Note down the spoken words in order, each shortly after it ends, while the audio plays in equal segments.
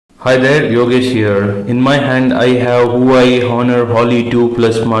Hi there, Yogesh here. In my hand I have Huawei Honor Holly 2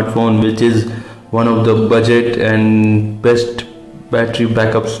 Plus smartphone, which is one of the budget and best battery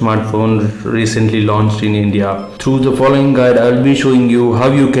backup smartphones recently launched in India. Through the following guide I'll be showing you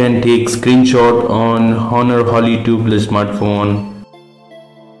how you can take screenshot on Honor Holly 2 Plus smartphone.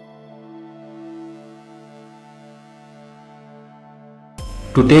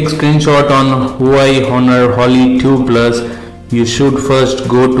 To take screenshot on Huawei Honor Holly 2 Plus, you should first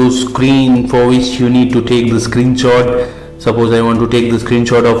go to screen for which you need to take the screenshot. Suppose I want to take the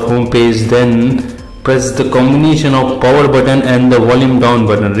screenshot of home page, then press the combination of power button and the volume down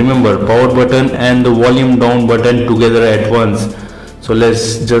button. Remember, power button and the volume down button together at once. So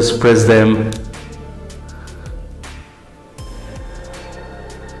let's just press them.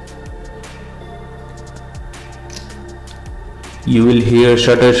 You will hear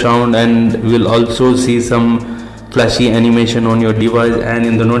shutter sound and will also see some flashy animation on your device, and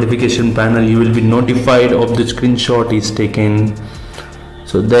in the notification panel you will be notified of the screenshot is taken.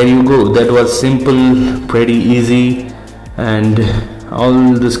 So there you go. That was simple, pretty easy, and all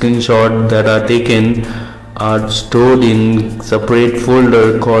the screenshots that are taken are stored in separate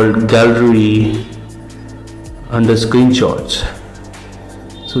folder called gallery under screenshots.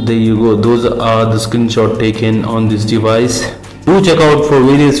 So there you go. Those are the screenshots taken on this device. Do check out for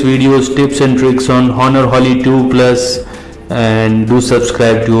various videos, tips and tricks on Honor Holly 2 Plus, and do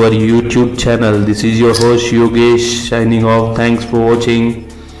subscribe to our YouTube channel. This is your host Yogesh signing off. Thanks for watching.